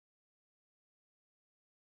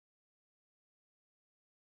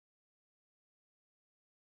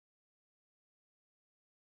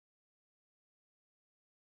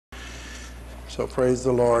So praise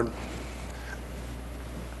the Lord.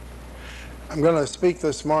 I'm going to speak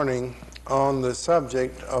this morning on the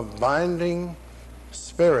subject of binding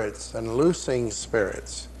spirits and loosing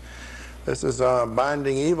spirits. This is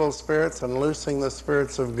binding evil spirits and loosing the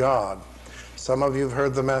spirits of God. Some of you have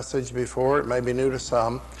heard the message before. It may be new to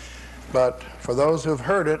some. But for those who've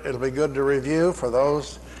heard it, it'll be good to review. For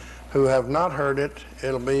those who have not heard it,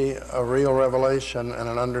 it'll be a real revelation and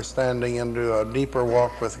an understanding into a deeper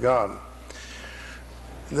walk with God.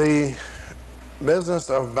 The business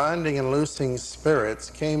of binding and loosing spirits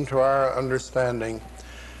came to our understanding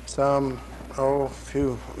a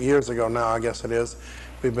few years ago now, I guess it is.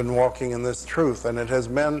 We've been walking in this truth, and it has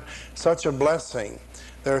been such a blessing.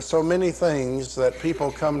 There are so many things that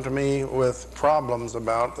people come to me with problems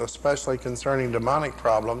about, especially concerning demonic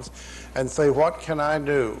problems, and say, what can I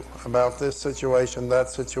do about this situation, that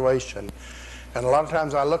situation? And a lot of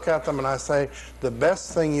times I look at them and I say, the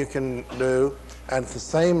best thing you can do, and at the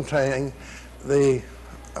same time, the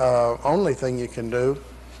only thing you can do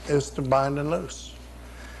is to bind and loose.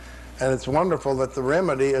 And it's wonderful that the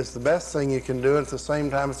remedy is the best thing you can do, and at the same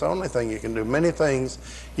time it's the only thing you can do. Many things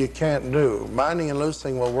you can't do. Binding and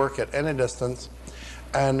loosing will work at any distance,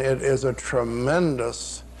 and it is a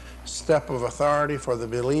tremendous step of authority for the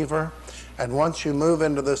believer. And once you move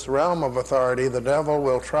into this realm of authority, the devil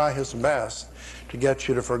will try his best to get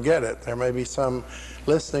you to forget it. There may be some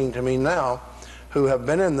listening to me now who have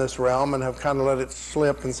been in this realm and have kind of let it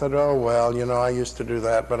slip and said, oh, well, you know, I used to do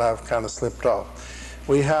that, but I've kind of slipped off.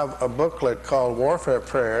 We have a booklet called Warfare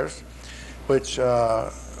Prayers, which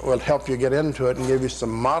will help you get into it and give you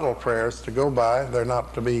some model prayers to go by. They're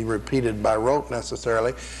not to be repeated by rote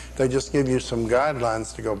necessarily. They just give you some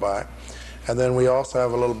guidelines to go by. And then we also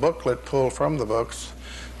have a little booklet pulled from the books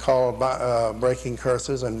called Breaking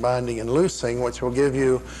Curses and Binding and Loosing, which will give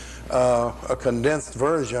you a condensed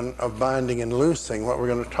version of binding and loosing, what we're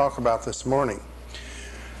going to talk about this morning.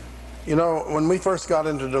 You know, when we first got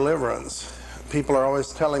into deliverance, people are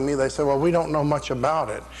always telling me, they say, well, we don't know much about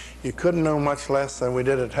it. You couldn't know much less than we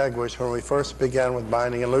did at Hegwish when we first began with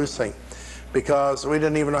binding and loosing, because we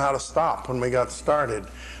didn't even know how to stop when we got started.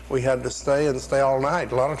 We had to stay all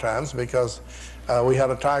night a lot of times, because we had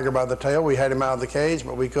a tiger by the tail. We had him out of the cage,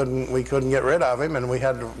 but we couldn't get rid of him, and we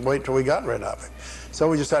had to wait till we got rid of him. So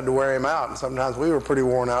we just had to wear him out, and sometimes we were pretty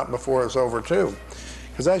worn out before it was over too.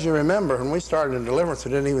 Because as you remember, when we started in deliverance,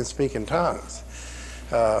 we didn't even speak in tongues.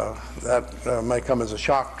 That may come as a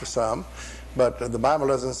shock to some, but the Bible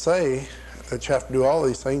doesn't say that you have to do all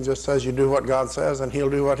these things. It just says you do what God says, and He'll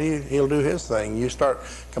do He'll do His thing. You start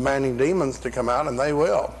commanding demons to come out, and they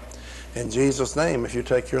will, in Jesus' name, if you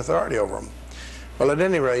take your authority over them. Well, at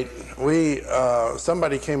any rate,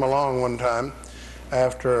 somebody came along one time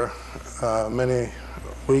after many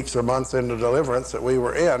weeks or months into deliverance that we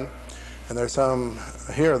were in, and there's some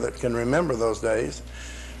here that can remember those days,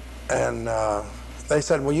 and they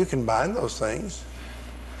said, well, you can bind those things.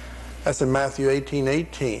 That's in Matthew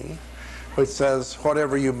 18:18, which says,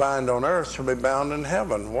 whatever you bind on earth shall be bound in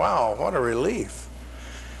heaven. Wow, what a relief.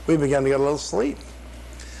 We began to get a little sleep.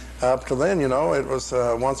 Up to then, you know, it was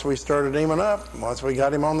once we stirred a demon up, once we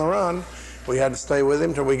got him on the run, we had to stay with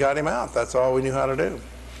him till we got him out. That's all we knew how to do.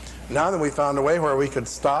 Now that we found a way where we could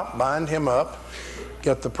stop, bind him up,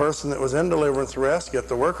 get the person that was in deliverance rest, get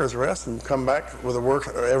the workers rest, and come back with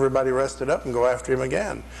everybody rested up and go after him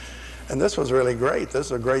again. And this was really great. This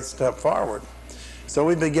is a great step forward. So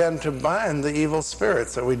we began to bind the evil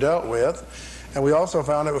spirits that we dealt with, and we also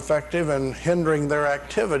found it effective in hindering their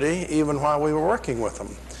activity even while we were working with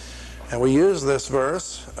them. And we used this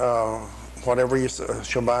verse, whatever you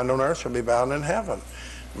shall bind on earth shall be bound in heaven.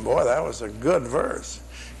 And boy, that was a good verse.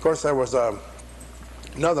 Of course, there was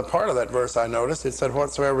another part of that verse I noticed. It said,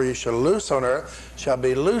 whatsoever you shall loose on earth shall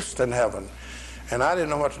be loosed in heaven. And I didn't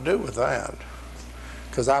know what to do with that,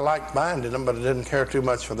 because I liked binding them, but I didn't care too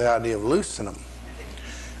much for the idea of loosing them.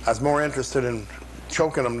 I was more interested in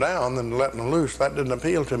choking them down than letting them loose. That didn't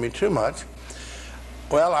appeal to me too much.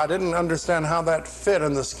 Well, I didn't understand how that fit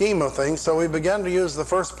in the scheme of things, so we began to use the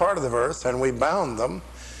first part of the verse, and we bound them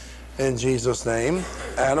in Jesus' name.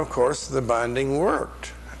 And of course, the binding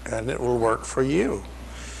worked, and it will work for you.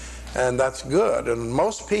 And that's good. And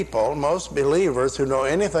most people, most believers who know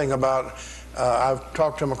anything about, I've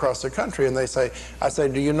talked to them across the country, and I say,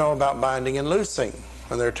 do you know about binding and loosing?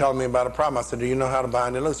 And they're telling me about a problem. I said, do you know how to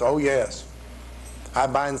bind and loose? Oh, yes. I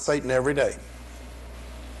bind Satan every day.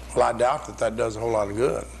 Well, I doubt that that does a whole lot of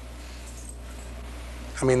good.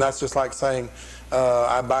 I mean, that's just like saying,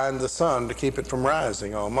 I bind the sun to keep it from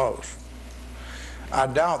rising, almost. I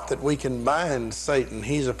doubt that we can bind Satan.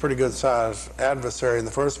 He's a pretty good-sized adversary in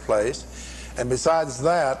the first place. And besides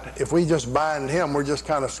that, if we just bind him, we're just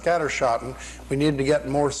kind of scattershotting. We need to get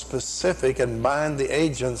more specific and bind the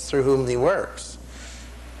agents through whom he works.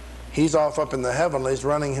 He's off up in the heavenlies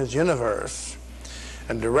running his universe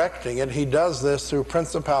and directing it. He does this through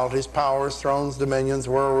principalities, powers, thrones, dominions,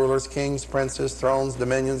 world rulers, kings, princes, thrones,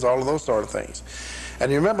 dominions, all of those sort of things.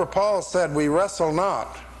 And you remember Paul said, we wrestle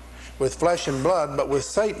not with flesh and blood, but with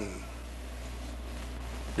Satan.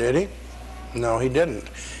 Did he? No, he didn't.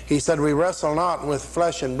 He said we wrestle not with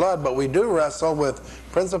flesh and blood, but we do wrestle with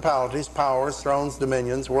principalities, powers, thrones,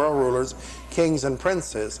 dominions, world rulers, kings, and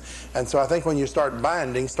princes. And so I think when you start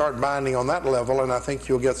binding on that level, and I think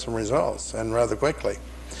you'll get some results, and rather quickly.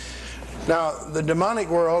 Now, the demonic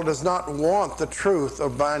world does not want the truth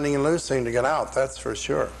of binding and loosing to get out, that's for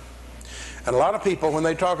sure. And a lot of people, when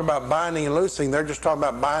they talk about binding and loosing, they're just talking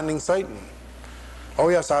about binding Satan. Oh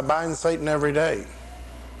yes, I bind Satan every day.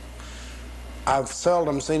 I've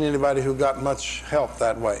seldom seen anybody who got much help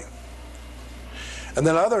that way. And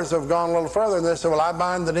then others have gone a little further and they say, well, I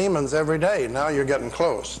bind the demons every day. Now you're getting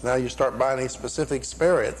close. Now you start binding specific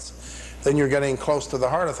spirits, then you're getting close to the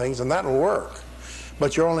heart of things, and that'll work.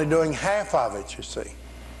 But you're only doing half of it, you see.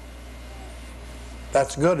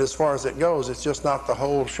 That's good as far as it goes. It's just not the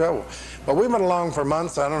whole show. But we've been along for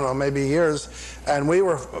months, I don't know, maybe years, and we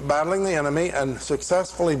were battling the enemy and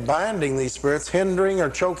successfully binding these spirits, hindering or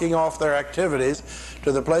choking off their activities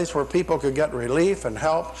to the place where people could get relief and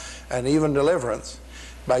help and even deliverance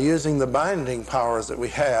by using the binding powers that we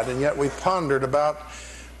had. And yet we pondered about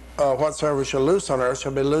whatsoever we shall loose on earth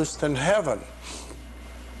shall be loosed in heaven.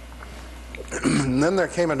 And then there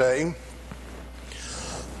came a day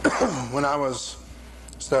when I was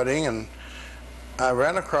studying, and I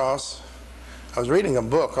ran across, I was reading a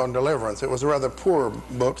book on deliverance. It was a rather poor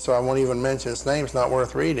book, so I won't even mention its name. It's not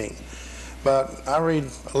worth reading. But I read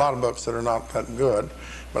a lot of books that are not that good,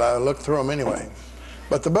 but I looked through them anyway.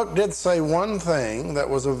 But the book did say one thing that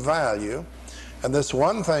was of value, and this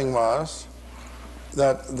one thing was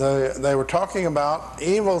that they were talking about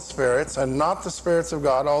evil spirits and not the spirits of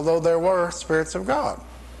God, although there were spirits of God.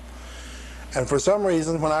 And for some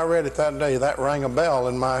reason, when I read it that day, that rang a bell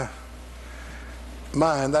in my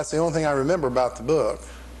mind. That's the only thing I remember about the book.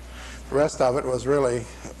 The rest of it was really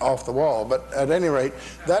off the wall. But at any rate,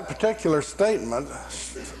 that particular statement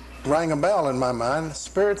rang a bell in my mind,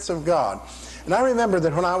 spirits of God. And I remember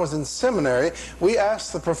that when I was in seminary, we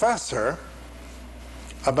asked the professor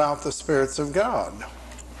about the spirits of God.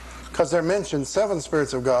 Because they're mentioned, 7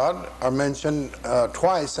 spirits of God are mentioned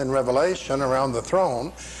twice in Revelation around the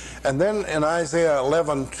throne. And then in Isaiah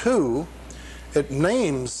 11:2, it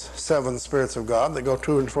names 7 spirits of God that go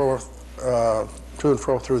to and fro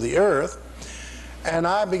through the earth. And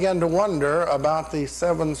I began to wonder about these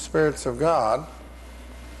 7 spirits of God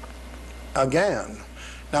again.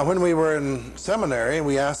 Now, when we were in seminary,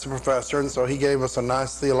 we asked the professor, and so he gave us a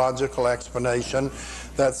nice theological explanation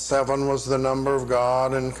that 7 was the number of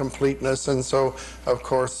God and completeness, and so, of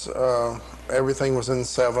course, everything was in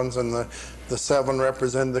 7s, and the 7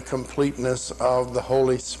 represented the completeness of the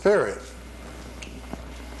Holy Spirit.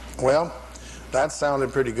 Well, that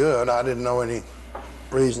sounded pretty good. I didn't know any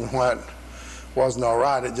reason why it wasn't all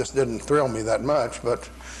right. It just didn't thrill me that much, but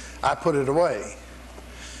I put it away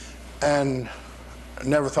and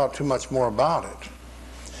never thought too much more about it.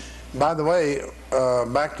 By the way,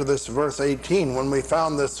 back to this verse 18, when we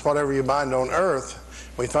found this, whatever you bind on earth,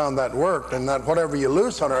 we found that worked, and that whatever you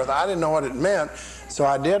loose on earth, I didn't know what it meant, so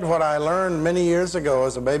I did what I learned many years ago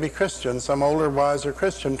as a baby Christian. Some older, wiser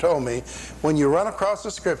Christian told me, when you run across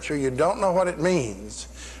a scripture, you don't know what it means,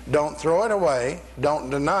 don't throw it away, don't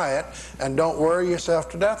deny it, and don't worry yourself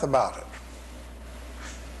to death about it.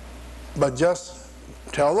 But just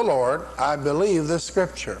tell the Lord, I believe this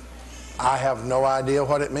scripture. I have no idea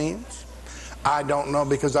what it means. I don't know,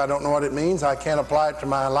 because I don't know what it means. I can't apply it to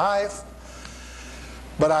my life.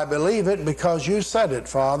 But I believe it because you said it,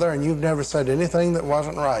 Father, and you've never said anything that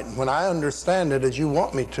wasn't right. When I understand it as you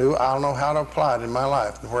want me to, I'll know how to apply it in my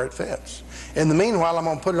life and where it fits. In the meanwhile, I'm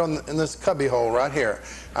going to put it in this cubby hole right here.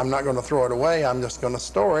 I'm not going to throw it away. I'm just going to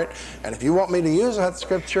store it. And if you want me to use that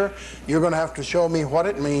scripture, you're going to have to show me what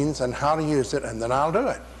it means and how to use it, and then I'll do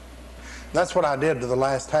it. That's what I did to the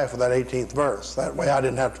last half of that 18th verse. That way I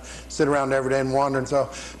didn't have to sit around every day and wonder and say,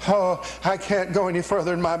 oh, I can't go any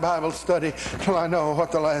further in my Bible study till I know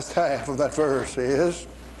what the last half of that verse is.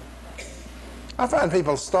 I find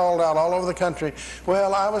people stalled out all over the country.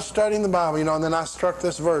 Well, I was studying the Bible, you know, and then I struck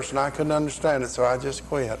this verse and I couldn't understand it, so I just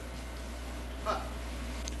quit.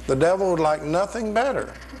 The devil would like nothing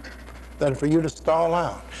better than for you to stall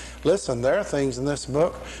out. Listen, there are things in this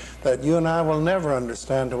book that you and I will never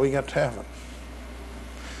understand till we get to heaven.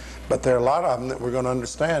 But there are a lot of them that we're going to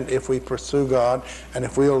understand if we pursue God and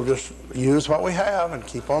if we'll just use what we have and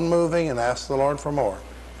keep on moving and ask the Lord for more.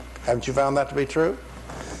 Haven't you found that to be true?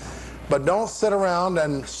 But don't sit around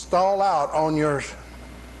and stall out on your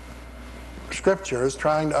scriptures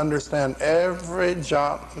trying to understand every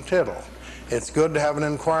jot and tittle. It's good to have an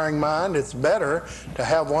inquiring mind. It's better to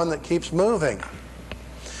have one that keeps moving.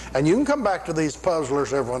 And you can come back to these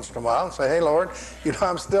puzzlers every once in a while and say, hey, Lord,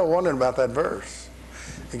 I'm still wondering about that verse.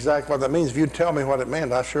 Exactly what that means. If you'd tell me what it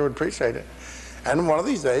meant, I sure would appreciate it. And one of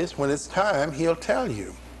these days, when it's time, He'll tell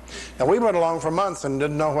you. Now, we went along for months and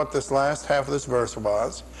didn't know what this last half of this verse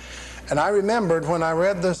was. And I remembered when I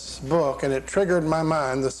read this book, and it triggered my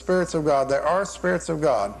mind, the spirits of God. There are spirits of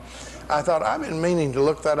God. I thought, I've been meaning to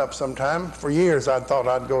look that up sometime. For years, I thought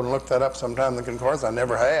I'd go and look that up sometime in the concordance. I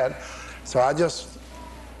never had. So I just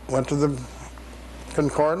went to the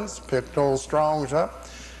concordance, picked old Strong's up,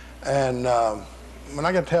 and when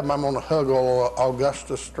I get to heaven, I'm going to hug old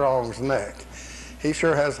Augustus Strong's neck. He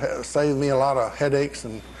sure has saved me a lot of headaches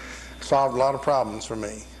and solved a lot of problems for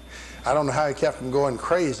me. I don't know how he kept from going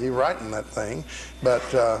crazy writing that thing, but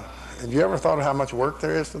have you ever thought of how much work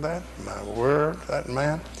there is to that? My word, that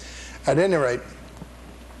man. At any rate,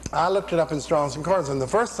 I looked it up in Strong's Concordance, and the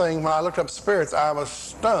first thing when I looked up spirits, I was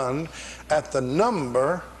stunned at the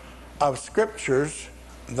number of scriptures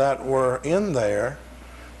that were in there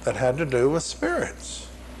that had to do with spirits.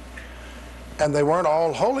 And they weren't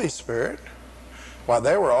all Holy Spirit. Why,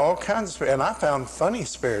 there were all kinds of spirits, and I found funny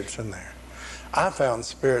spirits in there. I found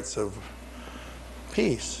spirits of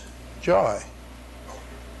peace, joy,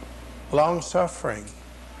 long-suffering.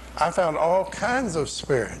 I found all kinds of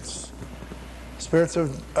spirits. Spirits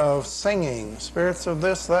of singing, spirits of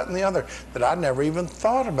this, that, and the other, that I'd never even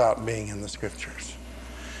thought about being in the Scriptures.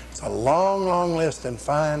 It's a long, long list in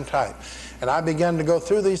fine type. And I began to go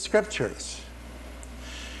through these Scriptures.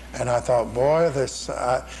 And I thought, boy,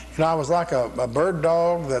 I was like a bird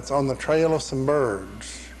dog that's on the trail of some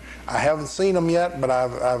birds. I haven't seen them yet, but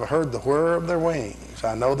I've heard the whir of their wings.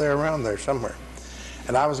 I know they're around there somewhere.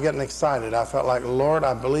 And I was getting excited. I felt like, Lord,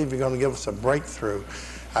 I believe you're going to give us a breakthrough.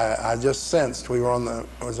 I just sensed we were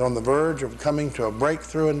was on the verge of coming to a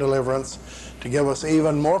breakthrough in deliverance to give us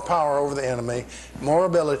even more power over the enemy, more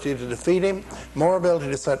ability to defeat him, more ability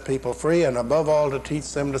to set people free, and above all to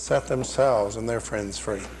teach them to set themselves and their friends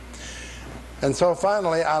free. And so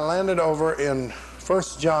finally I landed over in 1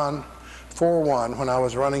 John 4:1 when I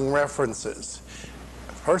was running references.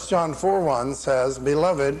 1 John 4:1 says,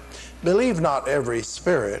 Beloved, believe not every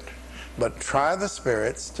spirit, but try the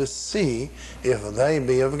spirits to see if they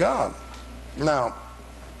be of God. Now,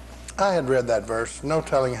 I had read that verse, no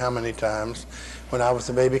telling how many times, when I was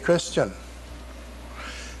a baby Christian.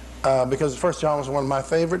 Because 1 John was one of my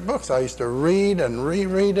favorite books. I used to read and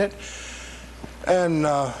reread it. And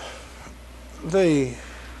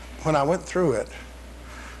when I went through it,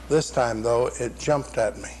 this time, though, it jumped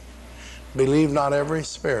at me. Believe not every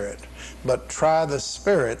spirit, but try the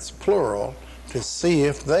spirits, plural, to see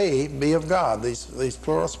if they be of God, these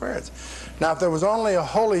plural spirits. Now, if there was only a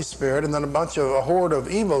Holy Spirit and then a horde of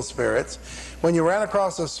evil spirits, when you ran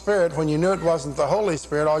across a spirit, when you knew it wasn't the Holy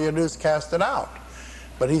Spirit, all you do is cast it out.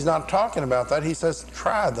 But he's not talking about that. He says,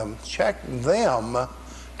 try them, check them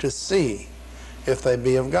to see if they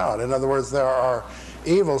be of God. In other words, there are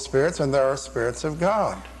evil spirits and there are spirits of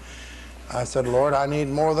God. I said, Lord, I need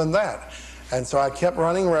more than that. And so I kept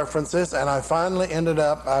running references, and I finally ended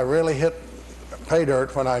up, I really hit pay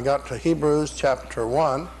dirt when I got to Hebrews chapter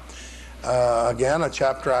 1. Again, a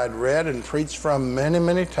chapter I'd read and preached from many,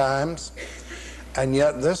 many times. And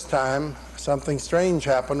yet this time, something strange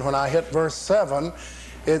happened. When I hit verse 7,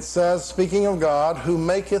 it says, speaking of God, who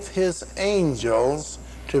maketh his angels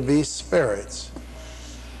to be spirits.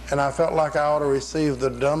 And I felt like I ought to receive the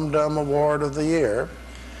Dum Dum Award of the Year.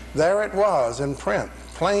 There it was in print,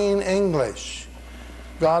 plain English.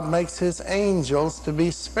 God makes his angels to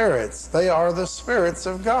be spirits. They are the spirits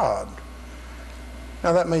of God.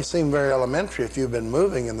 Now that may seem very elementary if you've been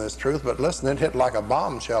moving in this truth, but listen, it hit like a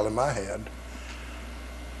bombshell in my head.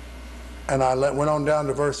 And I went on down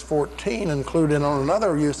to verse 14, including on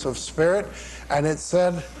another use of spirit, and it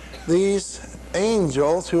said, these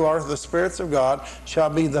angels, who are the spirits of God, shall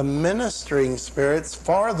be the ministering spirits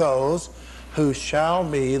for those who shall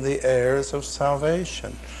be the heirs of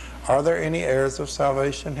salvation. Are there any heirs of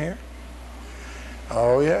salvation here?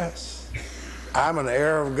 Oh, yes. I'm an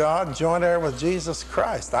heir of God, joint heir with Jesus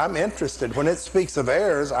Christ. I'm interested. When it speaks of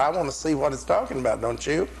heirs, I want to see what it's talking about, don't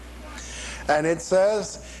you? And it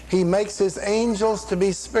says, he makes his angels to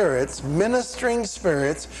be spirits, ministering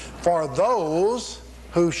spirits, for those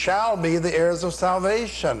who shall be the heirs of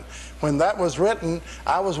salvation. When that was written,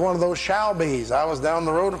 I was one of those shall be's. I was down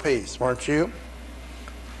the road a piece, weren't you?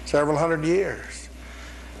 Several hundred years.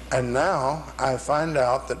 And now I find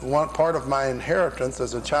out that one part of my inheritance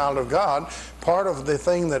as a child of God, part of the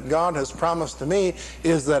thing that God has promised to me,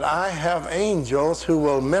 is that I have angels who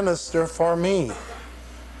will minister for me.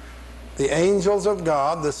 The angels of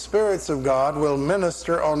God, the spirits of God, will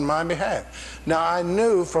minister on my behalf. Now, I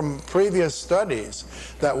knew from previous studies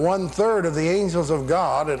that 1/3 of the angels of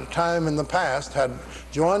God at a time in the past had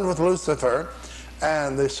joined with Lucifer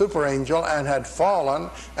and the super angel and had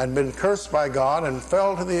fallen and been cursed by God and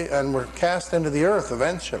fell to and were cast into the earth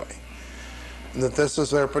eventually. And that this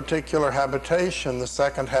is their particular habitation, the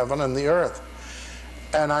second heaven and the earth.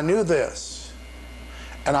 And I knew this.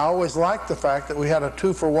 And I always liked the fact that we had a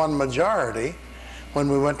 2-for-1 majority when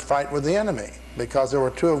we went to fight with the enemy, because there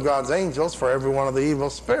were 2 of God's angels for every one of the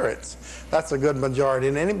evil spirits. That's a good majority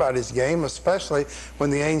in anybody's game, especially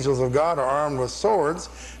when the angels of God are armed with swords.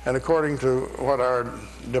 And according to what our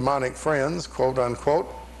demonic friends, quote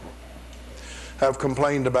unquote, have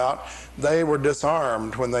complained about, they were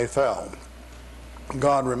disarmed when they fell.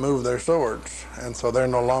 God removed their swords, and so they're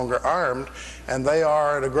no longer armed, and they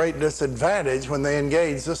are at a great disadvantage when they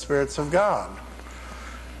engage the spirits of God.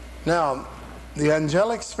 Now, the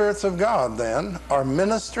angelic spirits of God, then, are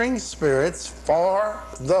ministering spirits for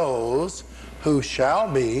those who shall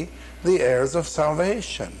be the heirs of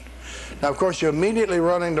salvation. Now, of course, you immediately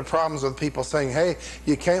run into problems with people saying, hey,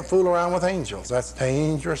 you can't fool around with angels. That's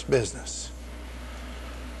dangerous business.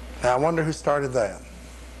 Now, I wonder who started that.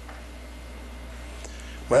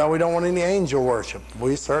 Well, we don't want any angel worship.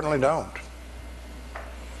 We certainly don't.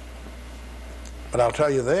 But I'll tell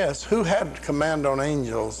you this, who had command on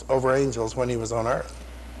angels, over angels when he was on earth?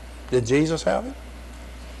 Did Jesus have it?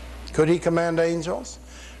 Could he command angels?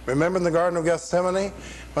 Remember in the Garden of Gethsemane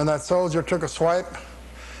when that soldier took a swipe,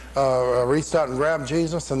 reached out and grabbed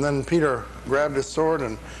Jesus, and then Peter grabbed his sword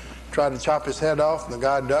and tried to chop his head off, and the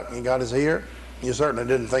guy ducked and he got his ear? You certainly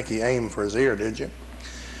didn't think he aimed for his ear, did you?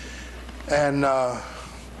 And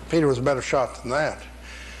Peter was a better shot than that.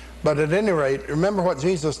 But at any rate, remember what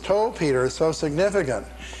Jesus told Peter is so significant.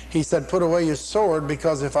 He said, put away your sword,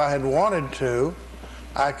 because if I had wanted to,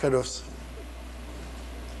 I could have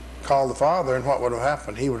called the Father, and what would have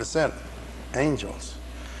happened? He would have sent angels.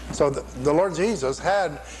 So the Lord Jesus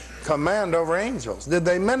had command over angels. Did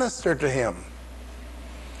they minister to him?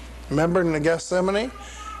 Remember in the Gethsemane,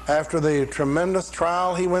 after the tremendous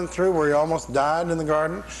trial he went through where he almost died in the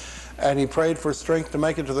garden, and he prayed for strength to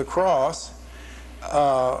make it to the cross,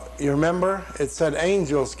 you remember? It said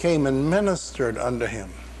angels came and ministered unto him.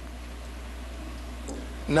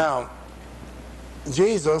 Now,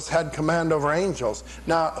 Jesus had command over angels.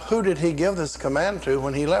 Now, who did he give this command to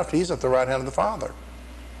when he left? He's at the right hand of the Father.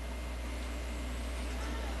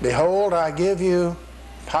 Behold, I give you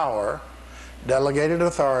power, delegated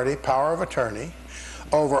authority, power of attorney,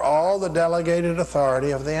 over all the delegated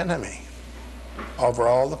authority of the enemy. Over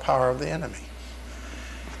all the power of the enemy.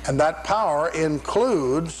 And that power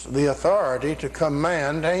includes the authority to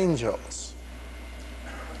command angels.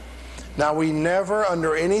 Now, we never,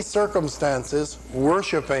 under any circumstances,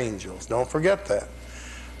 worship angels. Don't forget that.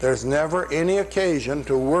 There's never any occasion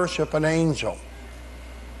to worship an angel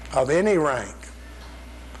of any rank.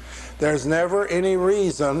 There's never any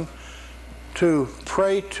reason to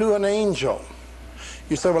pray to an angel.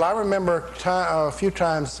 You say, well, I remember a few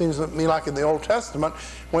times, seems to me like in the Old Testament,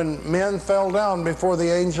 when men fell down before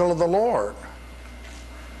the angel of the Lord.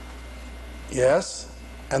 Yes,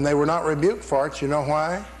 and they were not rebuked for it. You know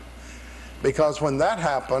why? Because when that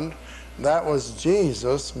happened, that was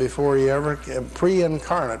Jesus before he ever,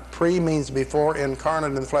 pre-incarnate. Pre means before, incarnate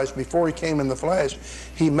in the flesh. Before he came in the flesh,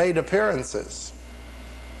 he made appearances.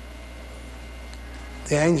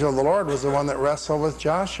 The angel of the Lord was the one that wrestled with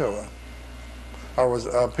Joshua, or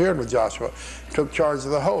appeared with Joshua, took charge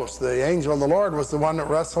of the host. The angel of the Lord was the one that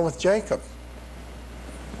wrestled with Jacob.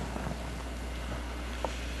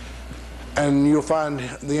 And you'll find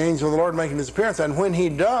the angel of the Lord making his appearance. And when he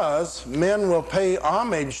does, men will pay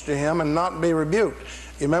homage to him and not be rebuked.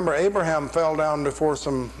 You remember Abraham fell down before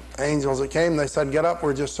some angels that came. They said, get up,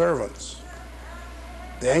 we're just servants.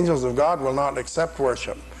 The angels of God will not accept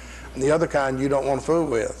worship. And the other kind you don't want to fool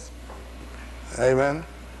with. Amen?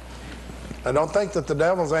 I don't think that the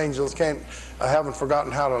devil's angels haven't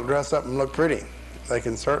forgotten how to dress up and look pretty. They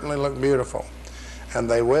can certainly look beautiful. And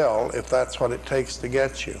they will if that's what it takes to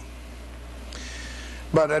get you.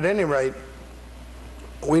 But at any rate,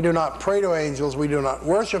 We do not pray to angels, we do not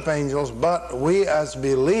worship angels, but we as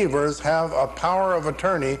believers have a power of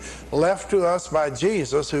attorney left to us by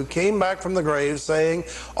Jesus, who came back from the grave saying,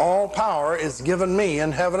 all power is given me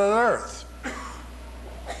in heaven and earth.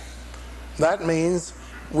 That means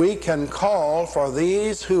we can call for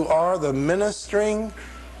these who are the ministering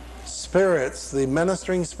spirits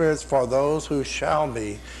for those who shall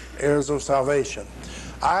be heirs of salvation.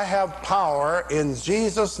 I have power in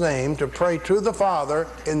Jesus' name to pray to the Father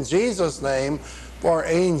in Jesus' name for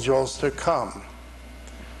angels to come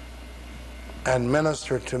and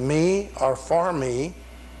minister to me or for me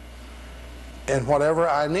in whatever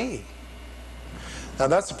I need. Now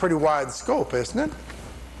that's a pretty wide scope, isn't it?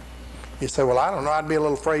 You say, well, I don't know, I'd be a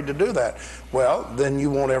little afraid to do that. Well, then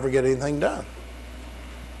you won't ever get anything done.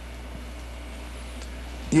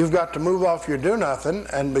 You've got to move off your do-nothing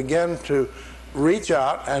and begin to reach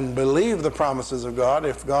out and believe the promises of God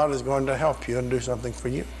if God is going to help you and do something for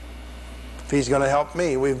you. If He's going to help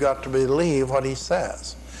me, we've got to believe what He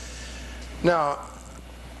says. Now,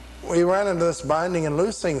 we ran into this binding and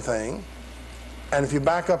loosing thing, and if you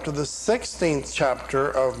back up to the 16th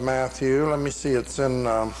chapter of Matthew, let me see, it's in,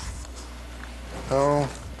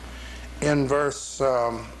 in verse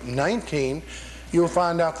 19, you'll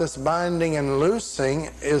find out this binding and loosing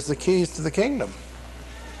is the keys to the kingdom.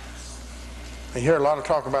 You hear a lot of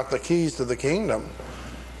talk about the keys to the kingdom.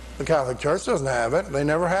 The Catholic Church doesn't have it. They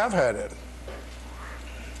never have had it.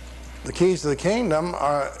 The keys to the kingdom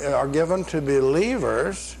are given to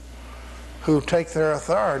believers who take their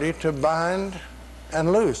authority to bind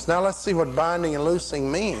and loose. Now let's see what binding and loosing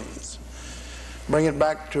means. Bring it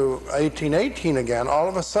back to 18:18 again. All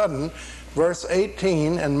of a sudden, verse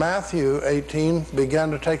 18 in Matthew 18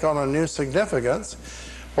 began to take on a new significance.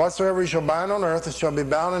 Whatsoever you shall bind on earth, it shall be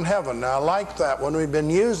bound in heaven. Now I like that when we've been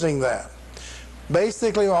using that.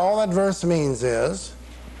 Basically all that verse means is,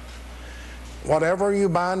 whatever you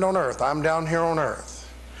bind on earth, I'm down here on earth.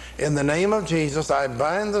 In the name of Jesus, I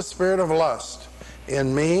bind the spirit of lust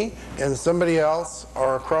in me, in somebody else,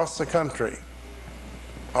 or across the country,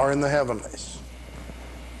 or in the heavenlies.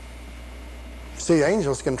 See,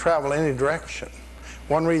 angels can travel any direction.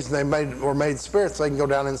 One reason they were made spirits, they can go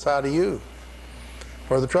down inside of you,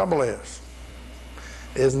 where the trouble is.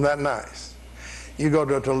 Isn't that nice? You go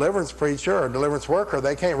to a deliverance preacher or a deliverance worker,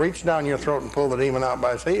 they can't reach down your throat and pull the demon out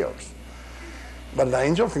by his heels. But an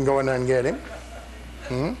angel can go in there and get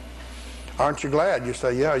him. Aren't you glad? You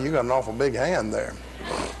say, yeah, you got an awful big hand there.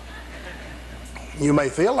 You may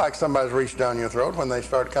feel like somebody's reached down your throat when they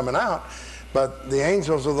start coming out, but the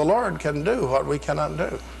angels of the Lord can do what we cannot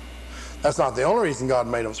do. That's not the only reason God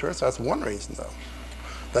made them spirits. That's one reason, though.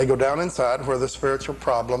 They go down inside where the spiritual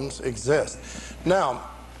problems exist. Now,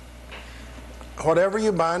 whatever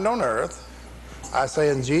you bind on earth, I say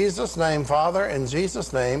in Jesus' name, Father, in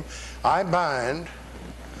Jesus' name, I bind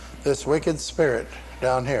this wicked spirit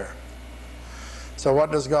down here. So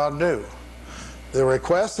what does God do? The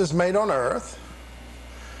request is made on earth.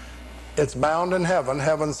 It's bound in heaven.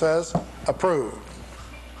 Heaven says, approved.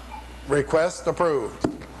 Request approved.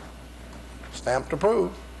 Stamped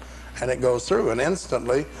approved. And it goes through, and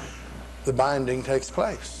instantly the binding takes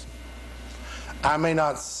place. I may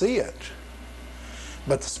not see it,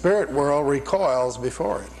 but the spirit world recoils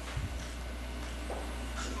before it.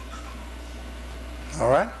 All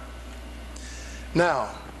right? Now,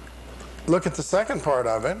 look at the second part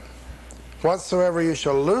of it. Whatsoever you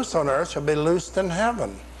shall loose on earth shall be loosed in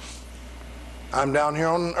heaven. I'm down here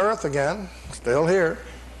on earth again, still here.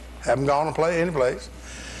 Haven't gone to any place.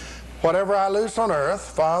 Whatever I loose on earth,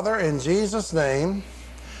 Father, in Jesus' name,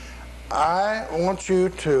 I want you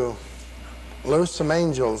to loose some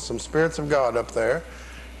angels, some spirits of God up there,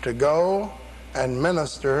 to go and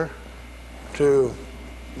minister to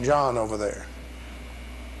John over there.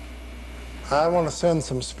 I want to send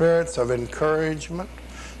some spirits of encouragement,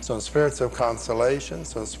 some spirits of consolation,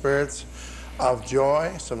 some spirits of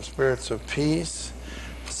joy, some spirits of peace.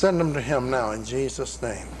 Send them to him now in Jesus'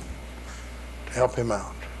 name to help him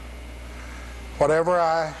out. Whatever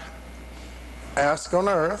I ask on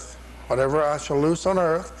earth, whatever I shall loose on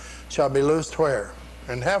earth, shall be loosed where?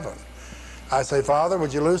 In heaven. I say, Father,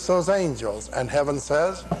 would you loose those angels? And heaven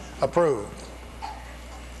says, approved.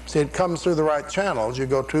 See, it comes through the right channels. You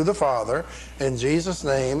go to the Father in Jesus'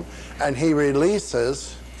 name, and he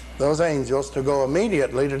releases those angels to go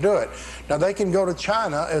immediately to do it. Now, they can go to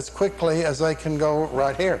China as quickly as they can go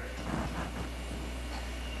right here.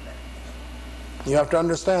 You have to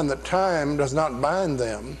understand that time does not bind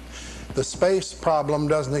them. The space problem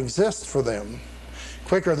doesn't exist for them.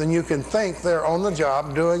 Quicker than you can think, they're on the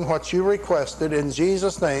job doing what you requested in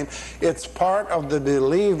Jesus' name. It's part of the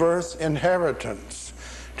believer's inheritance.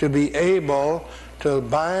 to be able to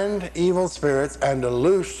bind evil spirits and to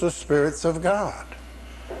loose the spirits of God.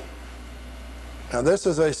 Now this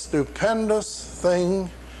is a stupendous thing,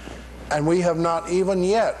 and we have not even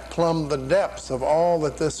yet plumbed the depths of all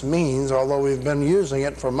that this means, although we've been using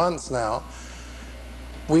it for months now.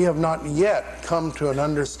 We have not yet come to an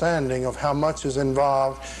understanding of how much is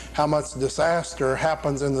involved, how much disaster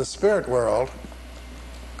happens in the spirit world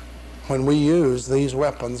when we use these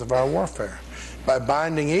weapons of our warfare, by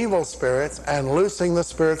binding evil spirits and loosing the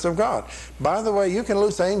spirits of God. By the way, you can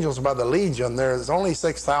loose angels by the legion. There's only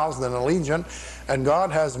 6,000 in a legion, and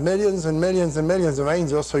God has millions and millions and millions of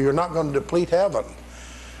angels, so you're not going to deplete heaven.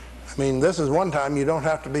 I mean, this is one time you don't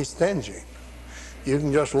have to be stingy. You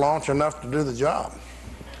can just launch enough to do the job.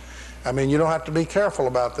 I mean, you don't have to be careful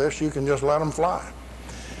about this. You can just let them fly.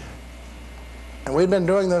 And we've been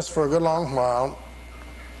doing this for a good long while,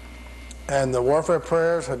 and the warfare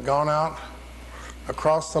prayers had gone out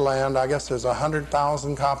across the land. I guess there's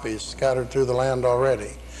 100,000 copies scattered through the land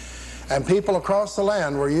already. And people across the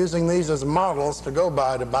land were using these as models to go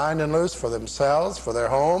by to bind and loose for themselves, for their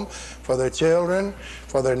home, for their children,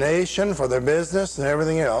 for their nation, for their business, and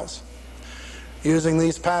everything else, using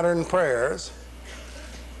these pattern prayers.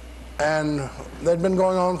 And they'd been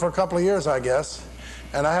going on for a couple of years, I guess.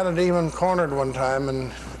 And I had a demon cornered one time,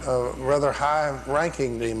 and a rather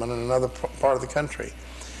high-ranking demon in another part of the country.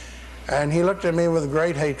 And he looked at me with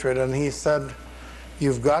great hatred, and he said,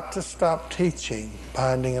 "You've got to stop teaching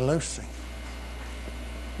binding and loosing.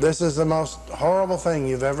 This is the most horrible thing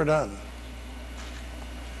you've ever done."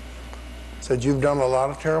 He said, "You've done a lot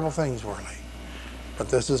of terrible things, Worley, but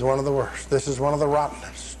this is one of the worst. This is one of the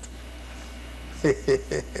rottenest."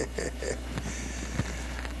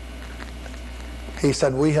 He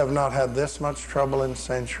said, "We have not had this much trouble in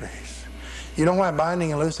centuries." You know why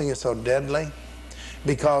binding and loosing is so deadly?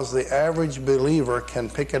 Because the average believer can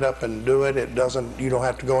pick it up and do it. You don't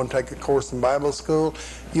have to go and take a course in Bible school.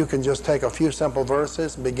 You can just take a few simple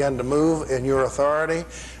verses, begin to move in your authority,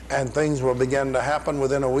 and things will begin to happen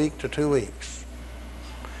within a week to 2 weeks.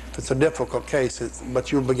 If it's a difficult case,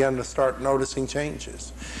 but you'll begin to start noticing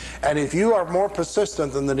changes. And if you are more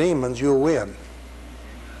persistent than the demons, you'll win.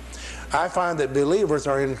 I find that believers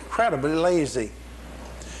are incredibly lazy.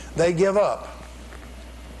 They give up.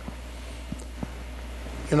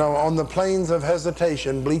 You know, on the plains of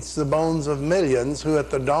hesitation bleached the bones of millions who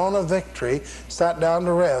at the dawn of victory sat down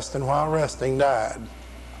to rest, and while resting died.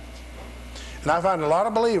 And I find a lot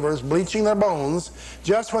of believers bleaching their bones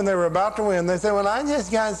just when they were about to win. They say, "Well, I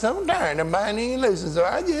just got so tired of binding and loosing, so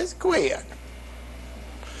I just quit."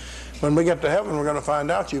 When we get to heaven, we're going to find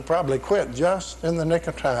out you probably quit just in the nick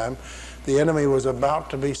of time. The enemy was about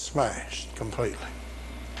to be smashed completely.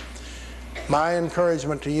 My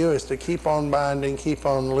encouragement to you is to keep on binding, keep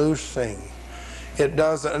on loosing. It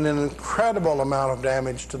does an incredible amount of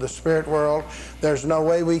damage to the spirit world. There's no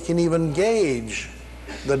way we can even gauge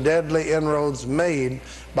the deadly inroads made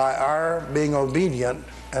by our being obedient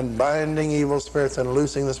and binding evil spirits and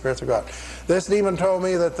loosing the spirits of God. This demon told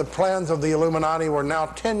me that the plans of the Illuminati were now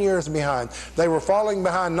 10 years behind. They were falling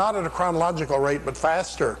behind not at a chronological rate, but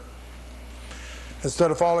faster.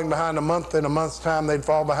 Instead of falling behind a month in a month's time, they'd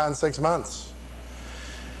fall behind 6 months.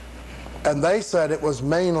 And they said it was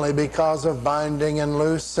mainly because of binding and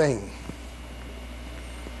loosing.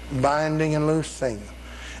 Binding and loosing.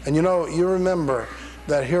 And you know, you remember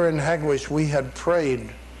that here in Hegwish we had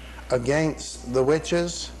prayed against the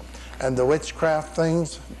witches and the witchcraft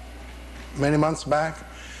things many months back.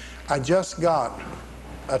 I just got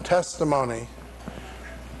a testimony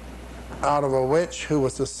out of a witch who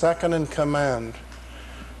was the second in command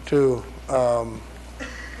to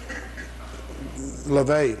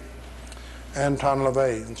LaVey, Anton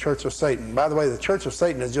LaVey, the Church of Satan. By the way, the Church of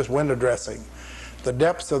Satan is just window dressing. The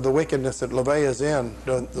depths of the wickedness that LaVey is in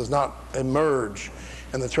does not emerge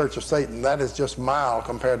in the Church of Satan. That is just mild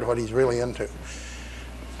compared to what he's really into.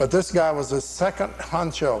 But this guy was the second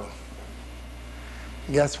honcho.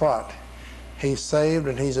 Guess what? He's saved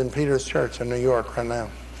and he's in Peter's church in New York right now.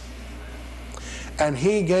 And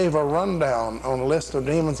he gave a rundown on a list of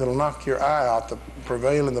demons that'll knock your eye out, that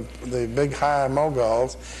prevail in the big high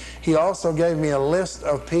moguls. He also gave me a list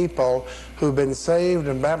of people who've been saved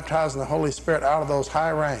and baptized in the Holy Spirit out of those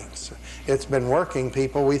high ranks. It's been working,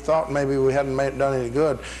 people. We thought maybe we hadn't done any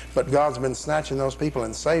good, but God's been snatching those people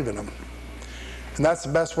and saving them. And that's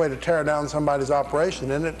the best way to tear down somebody's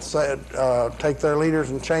operation, isn't it? Say, take their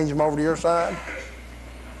leaders and change them over to your side.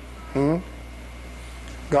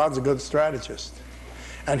 God's a good strategist.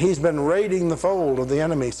 And he's been raiding the fold of the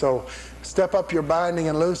enemy. So step up your binding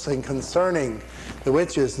and loosing concerning the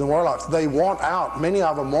witches and the warlocks. They want out. Many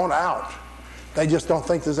of them want out. They just don't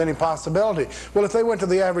think there's any possibility. Well, if they went to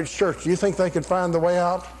the average church, do you think they could find the way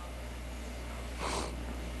out?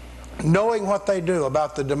 Knowing what they do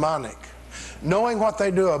about the demonic, knowing what they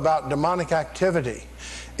do about demonic activity,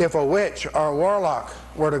 if a witch or a warlock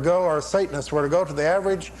were to go, or a Satanist were to go to the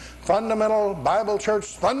average fundamental Bible church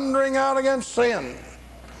thundering out against sin,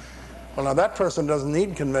 well, now that person doesn't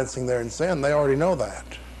need convincing they're in sin. They already know that.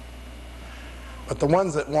 But the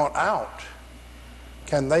ones that want out,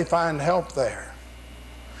 can they find help there?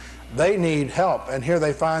 They need help, and here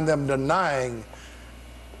they find them denying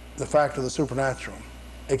the fact of the supernatural,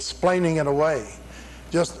 explaining it away,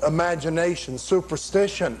 just imagination,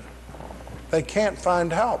 superstition. They can't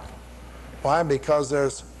find help. Why? Because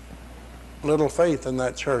there's little faith in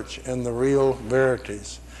that church in the real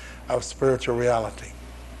verities of spiritual reality.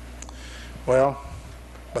 Well,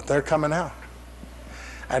 but they're coming out,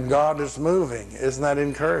 and God is moving. Isn't that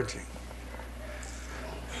encouraging?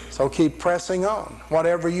 So keep pressing on.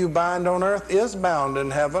 Whatever you bind on earth is bound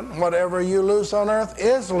in heaven. Whatever you loose on earth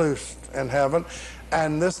is loosed in heaven.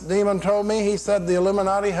 And this demon told me, he said, the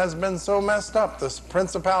Illuminati has been so messed up. The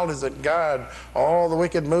principalities that guide all the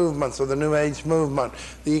wicked movements of the New Age movement,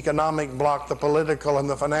 the economic bloc, the political and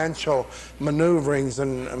the financial maneuverings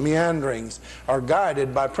and meanderings, are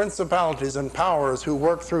guided by principalities and powers who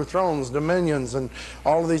work through thrones, dominions, and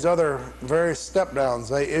all of these other various step-downs.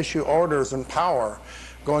 They issue orders and power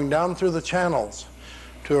going down through the channels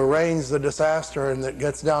to arrange the disaster, and that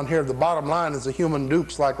gets down here. The bottom line is the human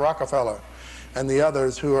dupes like Rockefeller and the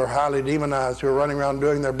others who are highly demonized, who are running around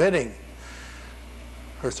doing their bidding,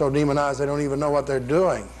 who are so demonized they don't even know what they're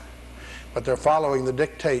doing, but they're following the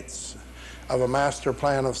dictates of a master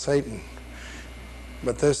plan of Satan.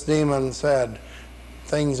 But this demon said,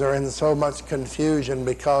 things are in so much confusion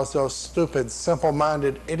because those stupid,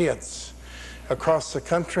 simple-minded idiots across the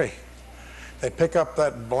country, they pick up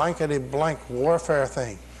that blankety-blank warfare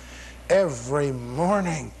thing every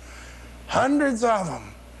morning, hundreds of them.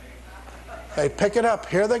 They pick it up.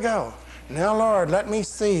 Here they go. Now, Lord, let me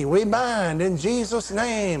see. We bind in Jesus'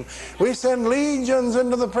 name. We send legions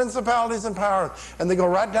into the principalities and powers. And they go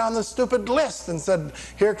right down the stupid list and said,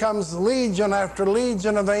 here comes legion after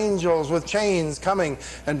legion of angels with chains coming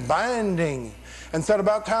and binding. And said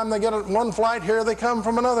about time they get one flight, here they come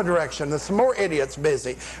from another direction. There's some more idiots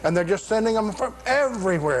busy. And they're just sending them from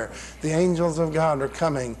everywhere. The angels of God are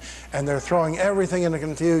coming, and they're throwing everything into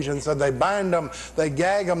confusion. So they bind them, they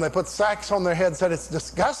gag them, they put sacks on their heads, said it's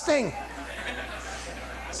disgusting.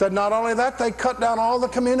 Said not only that, they cut down all the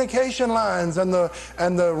communication lines and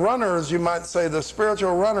the runners, you might say, the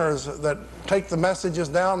spiritual runners that take the messages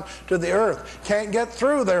down to the earth. Can't get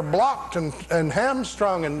through. They're blocked and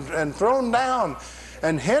hamstrung and thrown down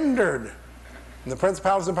and hindered. And the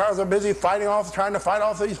principalities and powers are busy trying to fight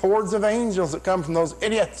off these hordes of angels that come from those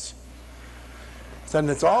idiots. Said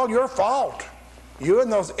it's all your fault. You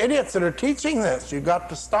and those idiots that are teaching this. You've got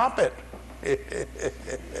to stop it.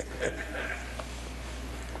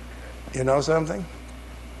 You know something?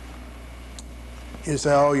 You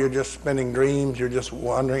say, oh, you're just spinning dreams, you're just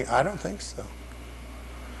wandering. I don't think so.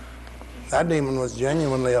 That demon was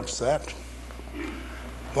genuinely upset.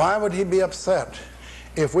 Why would he be upset?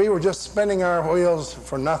 If we were just spinning our wheels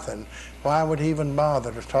for nothing, why would he even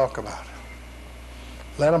bother to talk about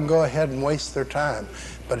it? Let them go ahead and waste their time.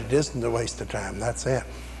 But it isn't a waste of time, that's it.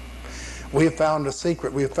 We have found a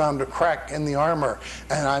secret, we have found a crack in the armor,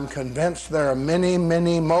 and I'm convinced there are many,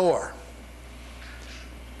 many more.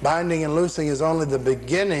 Binding and loosing is only the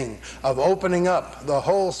beginning of opening up the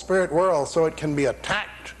whole spirit world so it can be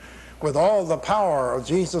attacked with all the power of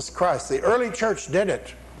Jesus Christ. The early church did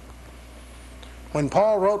it. When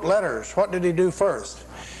Paul wrote letters, what did he do first?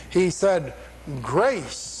 He said,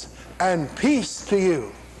 grace and peace to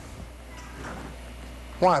you.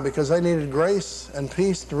 Why? Because they needed grace and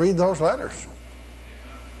peace to read those letters.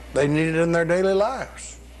 They needed it in their daily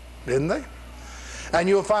lives, didn't they? And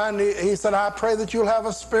you'll find, he said, I pray that you'll have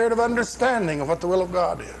a spirit of understanding of what the will of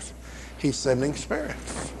God is. He's sending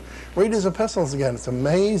spirits. Read his epistles again. It's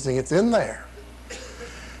amazing. It's in there.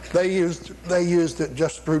 They used it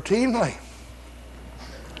just routinely.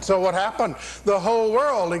 So what happened? The whole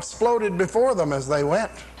world exploded before them as they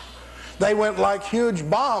went. They went like huge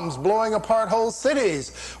bombs blowing apart whole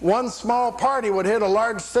cities. One small party would hit a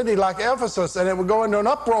large city like Ephesus and it would go into an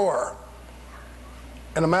uproar.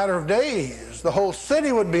 In a matter of days, the whole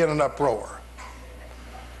city would be in an uproar.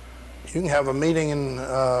 You can have a meeting in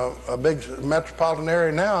a big metropolitan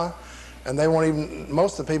area now, and they won't even,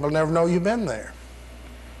 most of the people never know you've been there.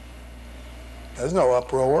 There's no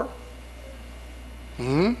uproar.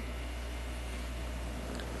 But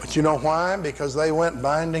you know why? Because they went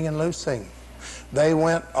binding and loosing. They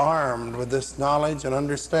went armed with this knowledge and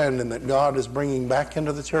understanding that God is bringing back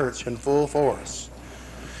into the church in full force.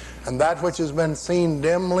 And that which has been seen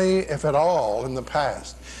dimly, if at all, in the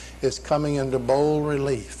past, is coming into bold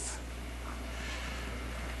relief.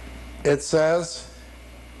 It says,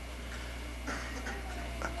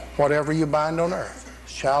 whatever you bind on earth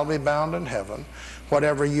shall be bound in heaven.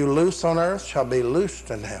 Whatever you loose on earth shall be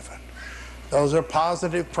loosed in heaven. Those are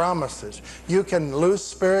positive promises. You can loose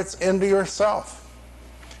spirits into yourself.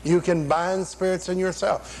 You can bind spirits in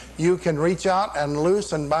yourself. You can reach out and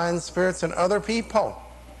loose and bind spirits in other people.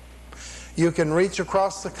 You can reach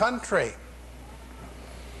across the country.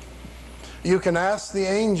 You can ask the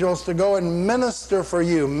angels to go and minister for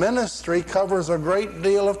you. Ministry covers a great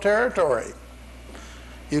deal of territory.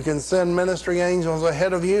 You can send ministering angels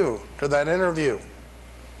ahead of you to that interview.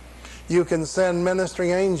 You can send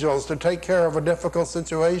ministering angels to take care of a difficult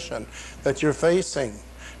situation that you're facing,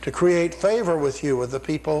 to create favor with you with the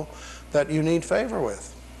people that you need favor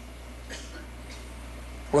with.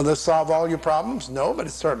 Will this solve all your problems? No, but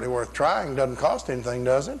it's certainly worth trying. Doesn't cost anything,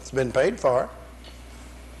 does it? It's been paid for.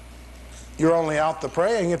 You're only out the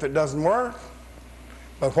praying if it doesn't work.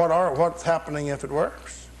 But what's happening if it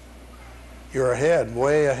works? You're ahead,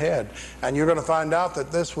 way ahead. And you're going to find out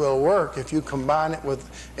that this will work if you combine it with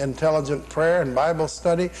intelligent prayer and Bible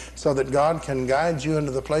study so that God can guide you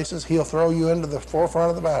into the places. He'll throw you into the forefront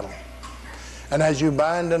of the battle. And as you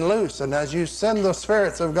bind and loose, and as you send the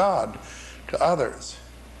spirits of God to others,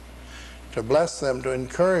 to bless them, to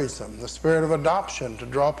encourage them, the spirit of adoption to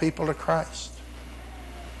draw people to Christ.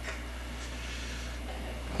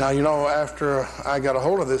 Now, you know, after I got a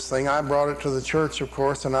hold of this thing, I brought it to the church, of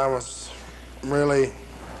course, and I was really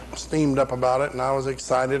steamed up about it, and I was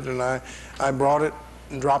excited, and I brought it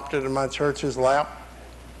and dropped it in my church's lap.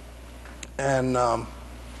 And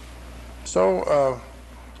so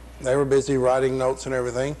they were busy writing notes and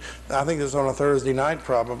everything. I think it was on a Thursday night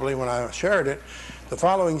probably when I shared it. The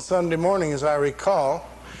following Sunday morning, as I recall,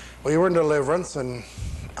 we were in deliverance, and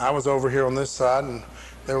I was over here on this side, and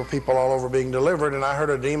there were people all over being delivered, and I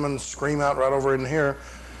heard a demon scream out right over in here,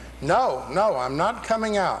 "No, no, I'm not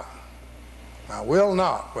coming out. I will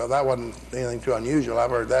not." Well, that wasn't anything too unusual.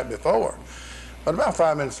 I've heard that before. But about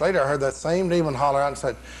 5 minutes later, I heard that same demon holler out and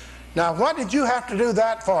said, "Now, what did you have to do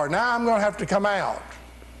that for? Now I'm going to have to come out."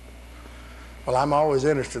 Well, I'm always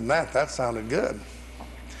interested in that. That sounded good.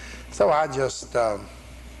 So I just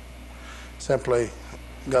simply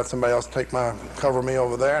got somebody else to cover me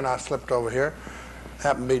over there, and I slipped over here.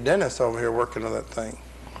 Happened to be Dennis over here working on that thing.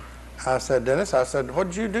 I said, "Dennis," I said, "what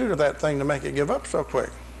did you do to that thing to make it give up so quick?"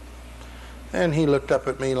 And he looked up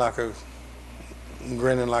at me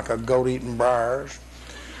grinning like a goat eating briars.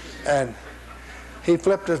 And he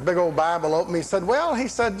flipped his big old Bible open. He said, "Well," he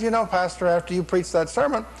said, "you know, Pastor, after you preached that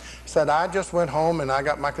sermon," he said, "I just went home and I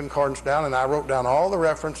got my concordance down and I wrote down all the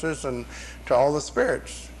references and to all the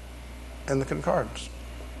spirits in the concordance."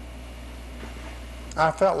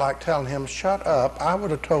 I felt like telling him, "Shut up. I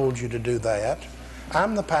would have told you to do that.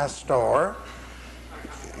 I'm the pastor.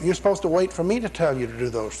 You're supposed to wait for me to tell you to do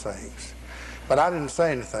those things." But I didn't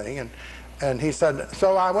say anything. And he said,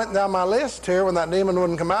 "So I went down my list here when that demon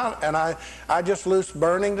wouldn't come out, and I just loosed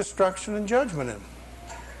burning, destruction, and judgment in him."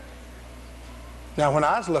 Now, when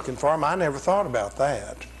I was looking for him, I never thought about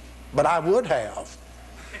that. But I would have.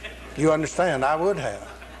 You understand? I would have.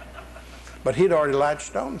 But he'd already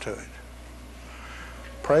latched on to it.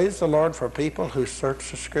 Praise the Lord for people who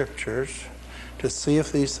search the Scriptures to see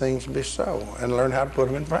if these things be so and learn how to put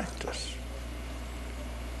them in practice.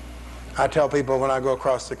 I tell people when I go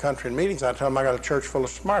across the country in meetings, I tell them I got a church full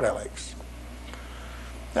of smart alecks.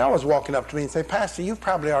 They're always walking up to me and say, "Pastor, you've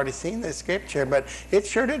probably already seen this scripture, but it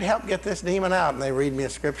sure did help get this demon out." And they read me a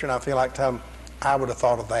scripture, and I feel like telling them, "I would have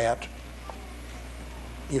thought of that.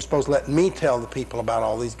 You're supposed to let me tell the people about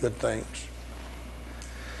all these good things."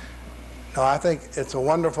 Now, I think it's a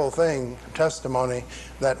wonderful thing, testimony,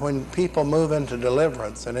 that when people move into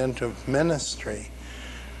deliverance and into ministry,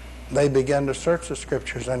 they begin to search the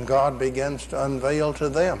Scriptures, and God begins to unveil to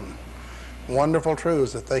them wonderful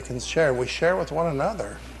truths that they can share. We share with one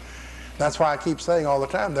another. That's why I keep saying all the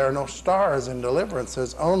time, there are no stars in deliverance.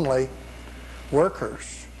 There's only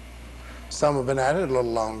workers. Some have been at it a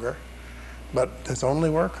little longer, but there's only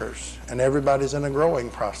workers, and everybody's in a growing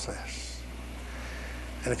process.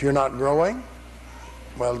 And if you're not growing,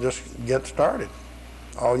 well, just get started.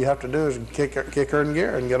 All you have to do is kick her in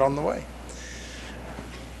gear and get on the way.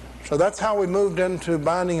 So that's how we moved into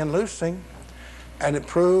binding and loosing. And it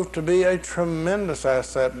proved to be a tremendous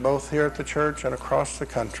asset both here at the church and across the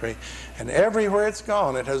country. And everywhere it's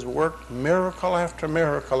gone, it has worked miracle after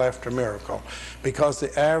miracle after miracle, because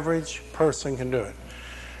the average person can do it.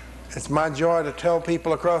 It's my joy to tell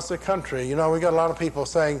people across the country, you know, we got a lot of people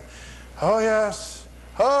saying, oh yes,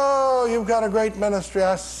 oh, you've got a great ministry,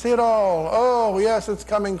 I see it all. Oh yes, it's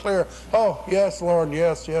coming clear. Oh yes, Lord,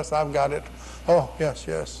 yes, yes, I've got it. Oh yes,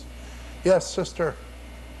 yes. Yes, sister,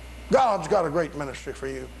 God's got a great ministry for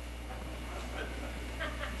you.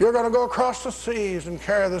 You're going to go across the seas and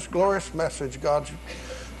carry this glorious message God's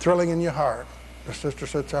thrilling in your heart. The sister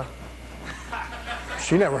sits out.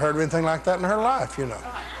 She never heard of anything like that in her life, you know.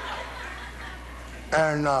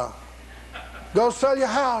 And go sell your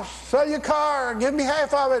house, sell your car, give me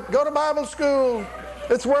half of it, go to Bible school.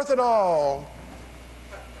 It's worth it all.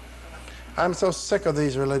 I'm so sick of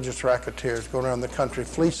these religious racketeers going around the country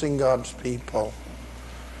fleecing God's people.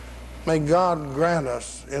 May God grant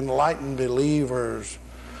us enlightened believers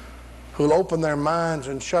who'll open their minds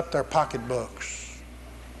and shut their pocketbooks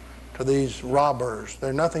to these robbers.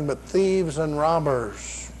 They're nothing but thieves and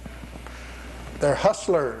robbers. They're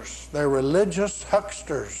hustlers. They're religious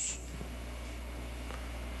hucksters.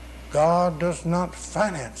 God does not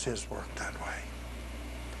finance His work that way.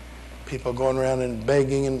 People going around and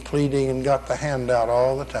begging and pleading and got the handout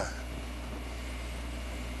all the time.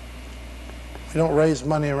 We don't raise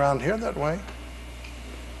money around here that way.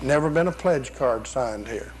 Never been a pledge card signed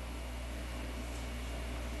here.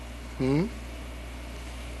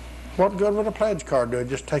 What good would a pledge card do? It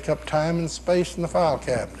just take up time and space in the file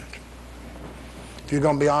cabinet. If you're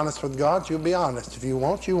going to be honest with God, you'll be honest. If you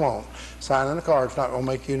won't, you won't. Signing a card's not going to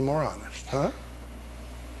make you any more honest, huh?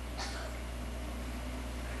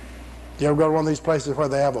 You ever go to one of these places where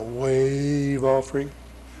they have a wave offering?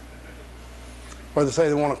 Where they say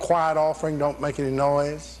they want a quiet offering, don't make any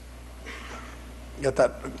noise. Get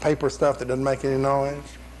that paper stuff that doesn't make any noise.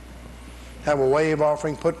 Have a wave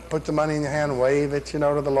offering, put the money in your hand, wave it, you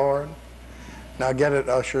know, to the Lord. Now get it,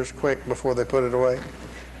 ushers, quick before they put it away.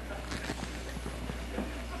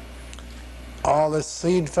 All this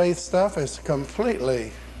seed faith stuff is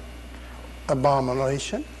completely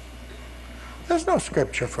abomination. There's no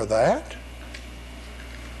scripture for that.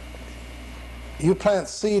 You plant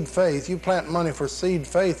seed faith, you plant money for seed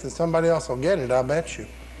faith, and somebody else will get it, I bet you.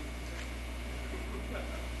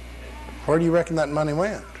 Where do you reckon that money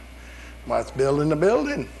went? Well, it's building the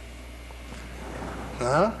building.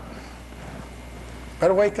 Huh?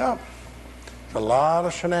 Better wake up. There's a lot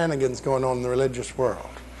of shenanigans going on in the religious world.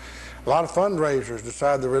 A lot of fundraisers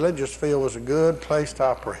decided the religious field was a good place to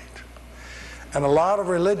operate. And a lot of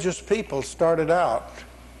religious people started out,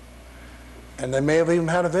 and they may have even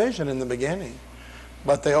had a vision in the beginning,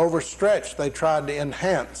 but they overstretched. They tried to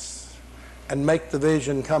enhance and make the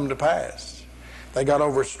vision come to pass. They got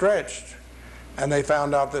overstretched, and they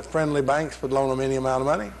found out that friendly banks would loan them any amount of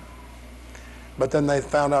money. But then they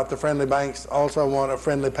found out the friendly banks also want a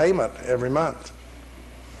friendly payment every month.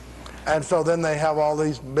 And so then they have all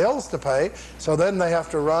these bills to pay, so then they have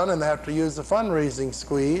to run and they have to use the fundraising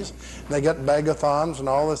squeeze. They get begathons and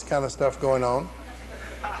all this kind of stuff going on.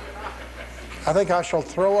 I think I shall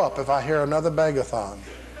throw up if I hear another begathon.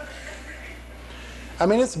 I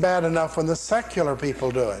mean, it's bad enough when the secular people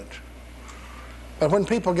do it. But when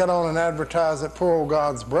people get on and advertise that poor old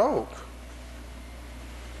God's broke,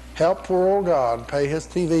 help poor old God pay his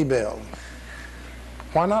TV bill.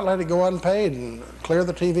 Why not let it go unpaid and clear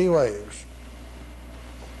the TV waves?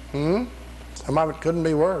 Some of it couldn't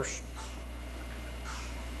be worse.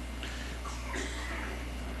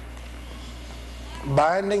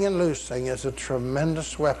 Binding and loosing is a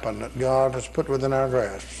tremendous weapon that God has put within our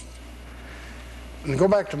grasp. And go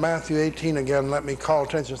back to Matthew 18 again, let me call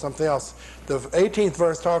attention to something else. The 18th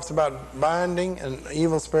verse talks about binding and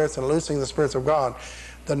evil spirits and loosing the spirits of God.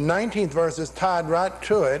 The 19th verse is tied right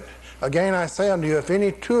to it. Again, I say unto you, if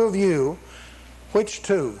any two of you, which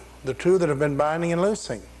two? The two that have been binding and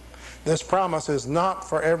loosing. This promise is not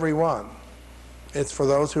for everyone. It's for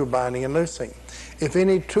those who are binding and loosing. If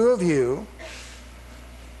any two of you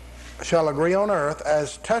shall agree on earth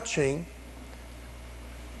as touching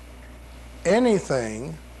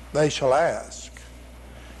anything they shall ask,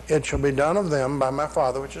 it shall be done of them by my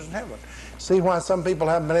Father which is in heaven. See why some people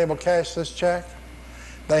haven't been able to cash this check?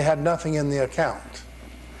 They had nothing in the account.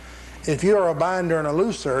 If you're a binder and a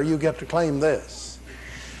looser, you get to claim this.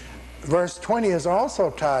 Verse 20 is also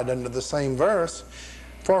tied into the same verse.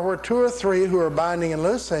 For where two or three who are binding and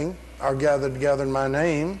loosing are gathered together in my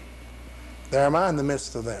name, there am I in the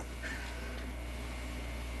midst of them.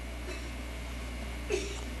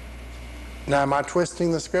 Now, am I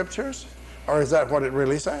twisting the scriptures? Or is that what it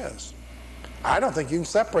really says? I don't think you can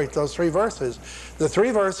separate those three verses. The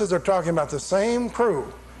three verses are talking about the same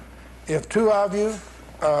crew. If two of you,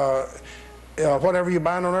 whatever you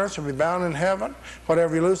bind on earth shall be bound in heaven.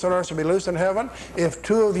 Whatever you loose on earth shall be loosed in heaven. If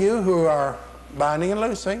two of you who are binding and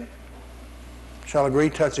loosing shall agree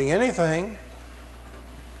touching anything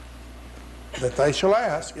that they shall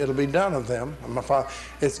ask, it'll be done of them. And my Father,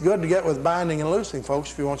 it's good to get with binding and loosing,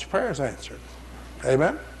 folks, if you want your prayers answered.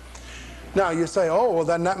 Amen? Now, you say, oh, well,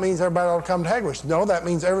 then that means everybody ought to come to Hagwash. No, that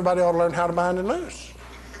means everybody ought to learn how to bind and loose.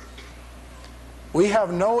 We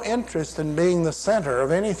have no interest in being the center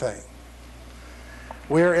of anything.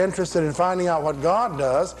 We're interested in finding out what God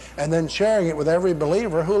does and then sharing it with every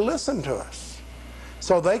believer who will listen to us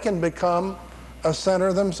so they can become a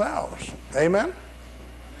center themselves. Amen?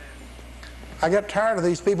 I get tired of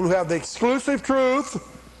these people who have the exclusive truth.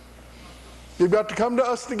 You've got to come to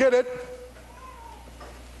us to get it.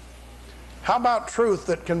 How about truth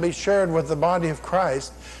that can be shared with the body of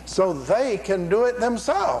Christ so they can do it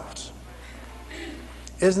themselves?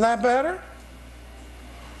 Isn't that better?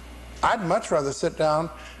 I'd much rather sit down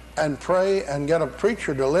and pray and get a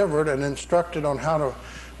preacher delivered and instructed on how to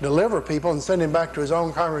deliver people and send him back to his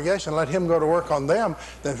own congregation, let him go to work on them,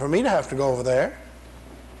 than for me to have to go over there.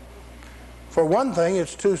 For one thing,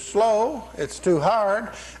 it's too slow, it's too hard,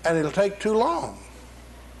 and it'll take too long.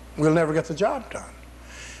 We'll never get the job done.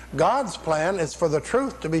 God's plan is for the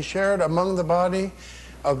truth to be shared among the body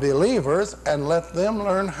of believers and let them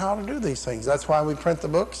learn how to do these things. That's why we print the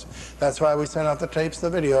books. That's why we send out the tapes, the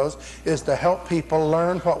videos, is to help people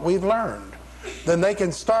learn what we've learned. Then they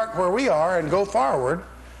can start where we are and go forward,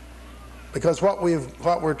 because what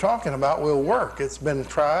we're talking about will work. It's been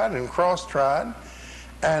tried and cross-tried,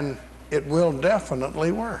 and it will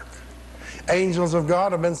definitely work. Angels of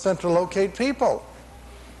God have been sent to locate people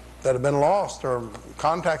that have been lost or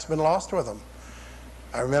contact's been lost with them.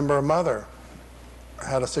 I remember a mother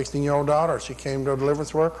had a 16-year-old daughter. She came to a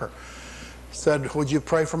deliverance worker. Said, would you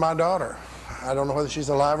pray for my daughter? I don't know whether she's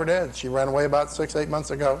alive or dead. She ran away about 6-8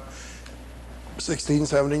 months ago. 16,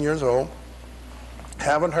 17 years old.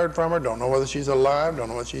 Haven't heard from her. Don't know whether she's alive. Don't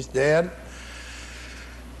know whether she's dead.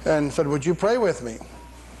 And said, would you pray with me?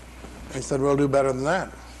 He said, we'll do better than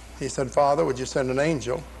that. He said, Father, would you send an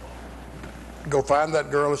angel? Go find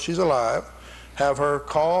that girl if she's alive. Have her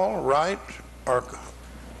call, write, or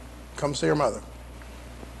come see her mother.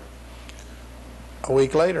 A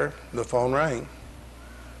week later, the phone rang.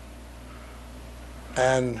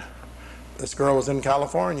 And this girl was in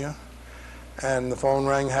California. And the phone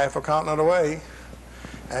rang half a continent away.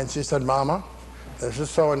 And she said, Mama, this is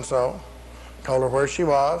so-and-so. Told her where she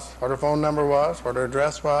was, what her phone number was, what her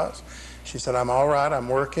address was. She said, I'm all right, I'm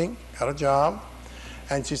working, got a job.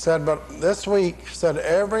 And she said, but this week, she said,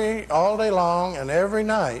 all day long and every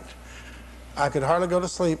night, I could hardly go to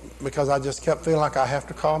sleep because I just kept feeling like I have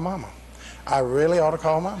to call Mama. I really ought to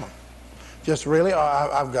call Mama. Just really,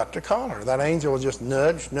 I've got to call her. That angel will just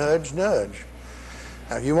nudge, nudge, nudge.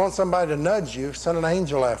 Now, if you want somebody to nudge you, send an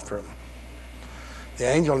angel after him. The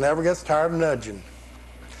angel never gets tired of nudging.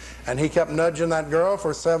 And he kept nudging that girl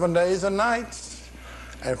for 7 days and nights.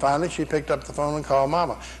 And finally, she picked up the phone and called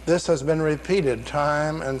Mama. This has been repeated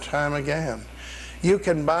time and time again. You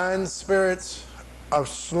can bind spirits of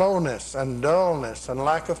slowness and dullness and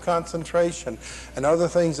lack of concentration and other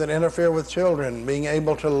things that interfere with children being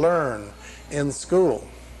able to learn in school.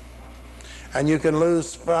 And you can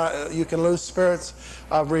lose spirits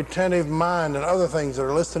of retentive mind and other things that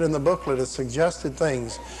are listed in the booklet as suggested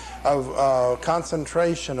things of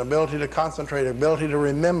concentration, ability to concentrate, ability to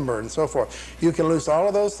remember, and so forth. You can lose all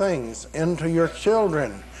of those things into your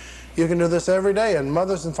children. You can do this every day, and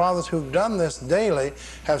mothers and fathers who've done this daily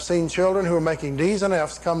have seen children who are making D's and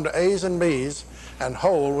F's come to A's and B's and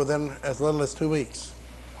whole within as little as 2 weeks.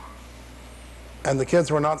 And the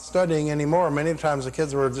kids were not studying anymore. Many times the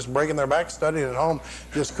kids were just breaking their back studying at home,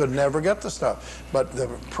 just could never get the stuff. But the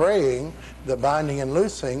praying, the binding and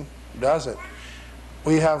loosing does it.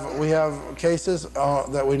 We have cases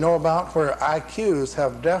that we know about where IQs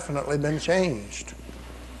have definitely been changed.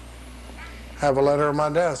 I have a letter on my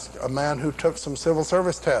desk, a man who took some civil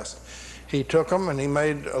service tests. He took them and he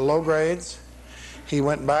made low grades. He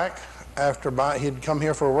went back after he'd come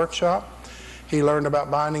here for a workshop. He learned about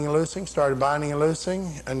binding and loosing, started binding and loosing,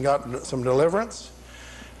 and got some deliverance.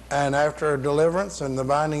 And after deliverance and the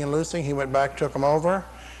binding and loosing, he went back, took them over,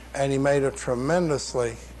 and he made a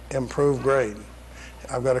tremendously improved grade.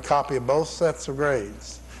 I've got a copy of both sets of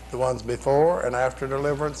grades, the ones before and after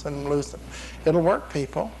deliverance and loosing. It'll work,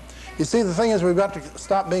 people. You see, the thing is, we've got to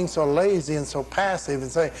stop being so lazy and so passive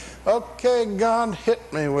and say, okay, God, hit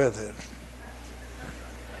me with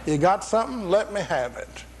it. You got something? Let me have it.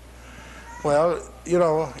 Well, you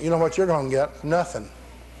know what you're going to get? Nothing.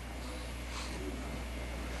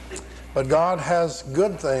 But God has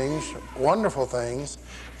good things, wonderful things,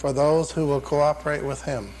 for those who will cooperate with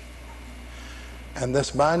Him. And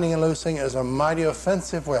this binding and loosing is a mighty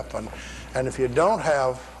offensive weapon. And if you don't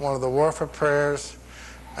have one of the warfare prayers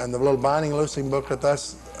and the little binding and loosing booklet,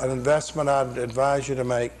 that's an investment I'd advise you to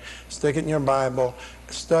make. Stick it in your Bible,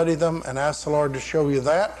 study them, and ask the Lord to show you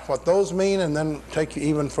that, what those mean, and then take you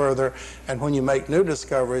even further. And when you make new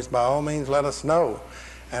discoveries, by all means, let us know.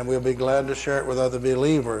 And we'll be glad to share it with other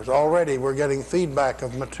believers. Already we're getting feedback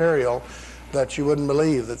of material that you wouldn't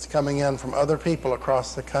believe that's coming in from other people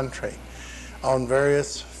across the country on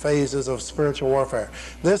various phases of spiritual warfare.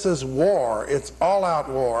 This is war. It's all-out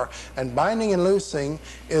war. And binding and loosing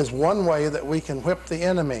is one way that we can whip the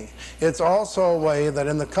enemy. It's also a way that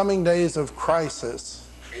in the coming days of crisis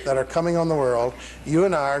that are coming on the world, you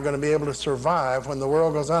and I are going to be able to survive when the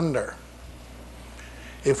world goes under.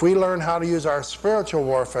 If we learn how to use our spiritual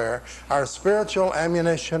warfare, our spiritual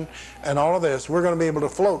ammunition, and all of this, we're going to be able to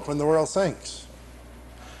float when the world sinks.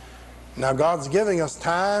 Now, God's giving us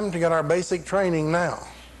time to get our basic training now.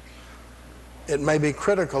 It may be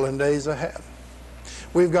critical in days ahead.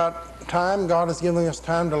 We've got time. God is giving us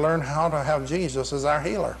time to learn how to have Jesus as our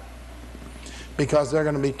healer. Because there are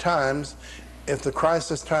going to be times, if the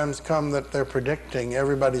crisis times come that they're predicting,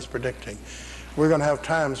 everybody's predicting, we're going to have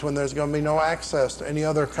times when there's going to be no access to any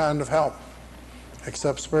other kind of help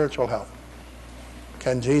except spiritual help.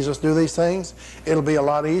 Can Jesus do these things? It'll be a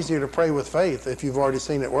lot easier to pray with faith if you've already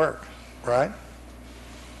seen it work, right?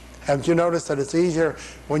 Haven't you noticed that it's easier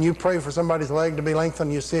when you pray for somebody's leg to be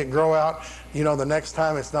lengthened, you see it grow out, you know the next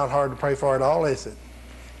time it's not hard to pray for at all, is it?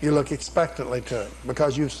 You look expectantly to it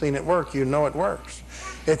because you've seen it work, you know it works.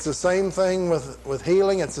 It's the same thing with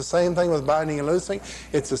healing, it's the same thing with binding and loosing,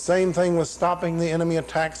 it's the same thing with stopping the enemy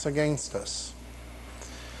attacks against us.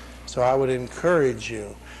 So I would encourage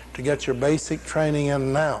you to get your basic training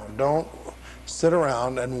in now. Don't sit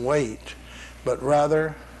around and wait, but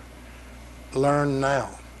rather learn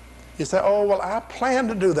now. You say, oh, well, I plan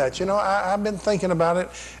to do that. You know, I've been thinking about it,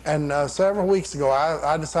 and several weeks ago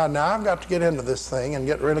I decided now I've got to get into this thing and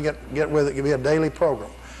really get with it. It'll be a daily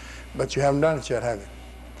program. But you haven't done it yet, have you?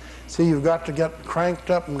 See, you've got to get cranked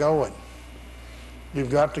up and going. You've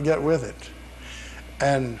got to get with it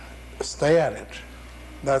and stay at it.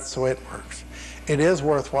 That's the way it works. It is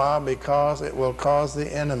worthwhile because it will cause the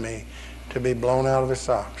enemy to be blown out of his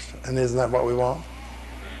socks. And isn't that what we want?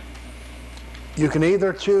 You can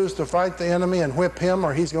either choose to fight the enemy and whip him,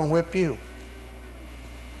 or he's going to whip you.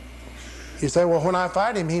 You say, well, when I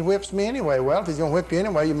fight him, he whips me anyway. Well, if he's going to whip you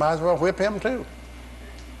anyway, you might as well whip him too.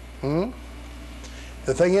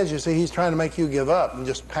 The thing is, you see, he's trying to make you give up and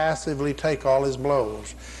just passively take all his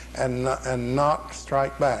blows and not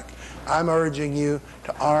strike back. I'm urging you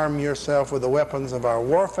to arm yourself with the weapons of our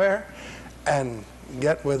warfare and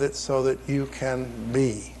get with it so that you can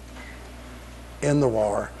be in the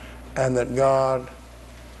war and that God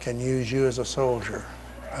can use you as a soldier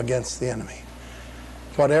against the enemy.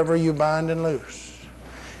 Whatever you bind and loose.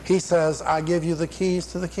 He says, I give you the keys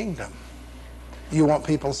to the kingdom. You want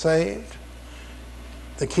people saved?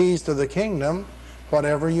 The keys to the kingdom,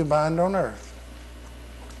 whatever you bind on earth,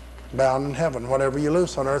 bound in heaven. Whatever you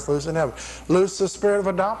loose on earth, loose in heaven. Loose the spirit of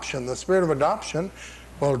adoption. The spirit of adoption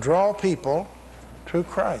will draw people to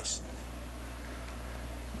Christ.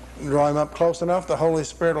 Draw him up close enough, the Holy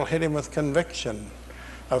Spirit will hit him with conviction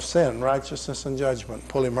of sin, righteousness, and judgment.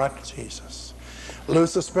 Pull him right to Jesus.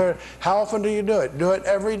 Loose the spirit. How often do you do it? Do it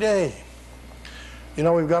every day. You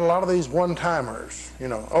know, we've got a lot of these one-timers. You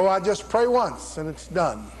know, oh, I just pray once and it's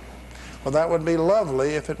done. Well, that would be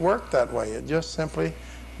lovely if it worked that way. It just simply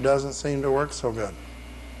doesn't seem to work so good.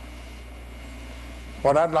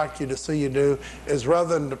 What I'd like you to see you do is,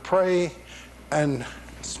 rather than to pray and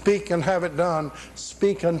speak and have it done,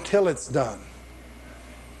 speak until it's done.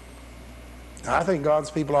 I think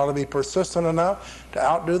God's people ought to be persistent enough to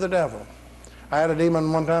outdo the devil. I had a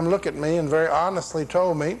demon one time look at me and very honestly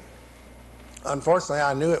told me, unfortunately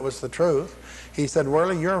I knew it was the truth, he said,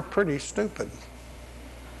 Worley, you're pretty stupid.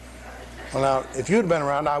 Well, now, if you'd been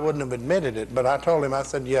around, I wouldn't have admitted it, but I told him, I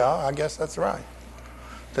said, yeah, I guess that's right.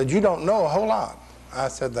 He said, you don't know a whole lot. I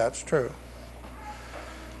said, that's true.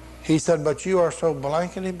 He said, but you are so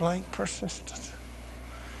blankety blank persistent,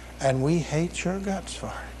 and we hate your guts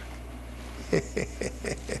for it.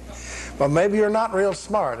 Well, maybe you're not real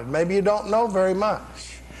smart, and maybe you don't know very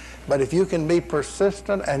much, but if you can be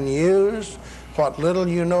persistent and use what little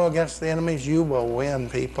you know against the enemies, you will win,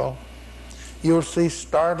 people. You'll see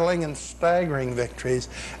startling and staggering victories,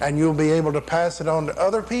 and you'll be able to pass it on to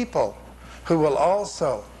other people who will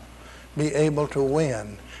also be able to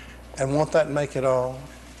win. And won't that make it all?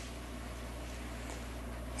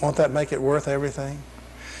 Won't that make it worth everything?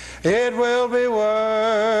 It will be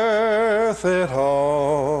worth it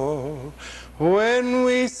all when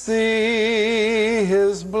we see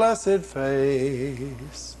His blessed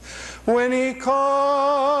face, when He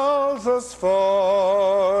calls us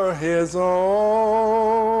for His own.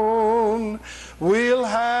 We'll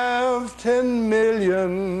have 10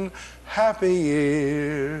 million happy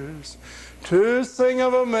years to sing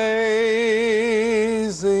of amazing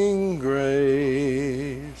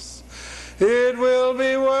grace. It will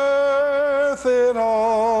be worth it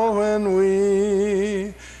all when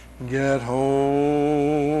we get home.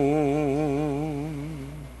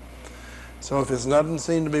 So if it doesn't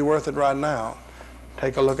seem to be worth it right now,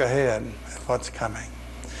 take a look ahead at what's coming.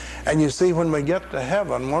 And you see, when we get to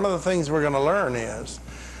heaven, one of the things we're going to learn is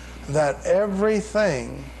that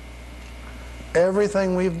everything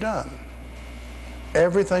we've done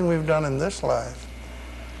in this life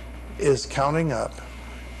is counting up.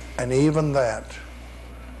 And even that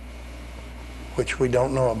which we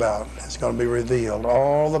don't know about is going to be revealed.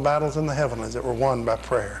 All the battles in the heavenlies that were won by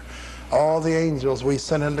prayer. All the angels we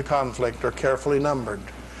sent into conflict are carefully numbered.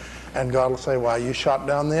 And God will say, why, you shot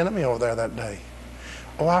down the enemy over there that day.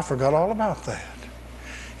 Oh, I forgot all about that.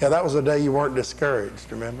 Yeah, that was the day you weren't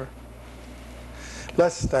discouraged, remember?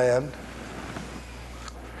 Let's stand.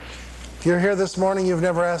 If you're here this morning, you've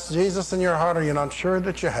never asked Jesus in your heart, or you're not sure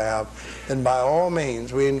that you have, then by all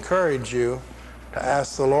means, we encourage you to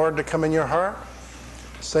ask the Lord to come in your heart,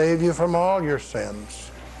 save you from all your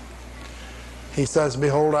sins. He says,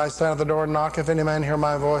 behold, I stand at the door and knock. If any man hear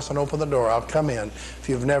my voice and open the door, I'll come in. If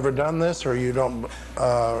you've never done this, or you don't,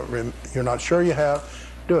 you're not sure you have,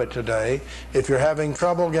 do it today. If you're having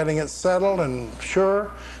trouble getting it settled and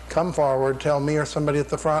sure, come forward, tell me or somebody at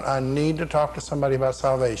the front, I need to talk to somebody about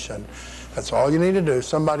salvation. That's all you need to do.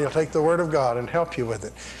 Somebody will take the Word of God and help you with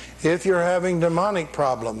it. If you're having demonic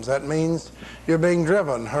problems, that means you're being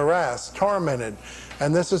driven, harassed, tormented,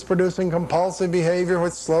 and this is producing compulsive behavior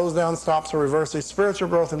which slows down, stops, or reverses spiritual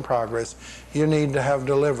growth and progress, you need to have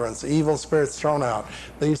deliverance. Evil spirits thrown out.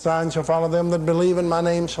 These signs shall follow them that believe in my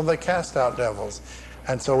name, shall they cast out devils.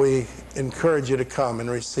 And so we encourage you to come and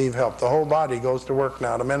receive help. The whole body goes to work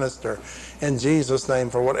now to minister in Jesus' name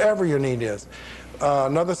for whatever your need is.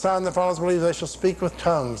 Another sign that follows believe, they shall speak with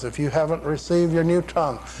tongues. If you haven't received your new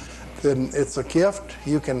tongue, then it's a gift.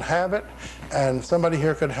 You can have it, and somebody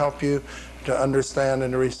here could help you to understand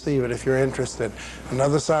and to receive it if you're interested.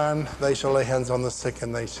 Another sign, they shall lay hands on the sick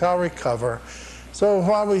and they shall recover. So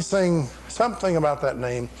while we sing something about that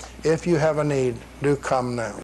name, if you have a need, do come now.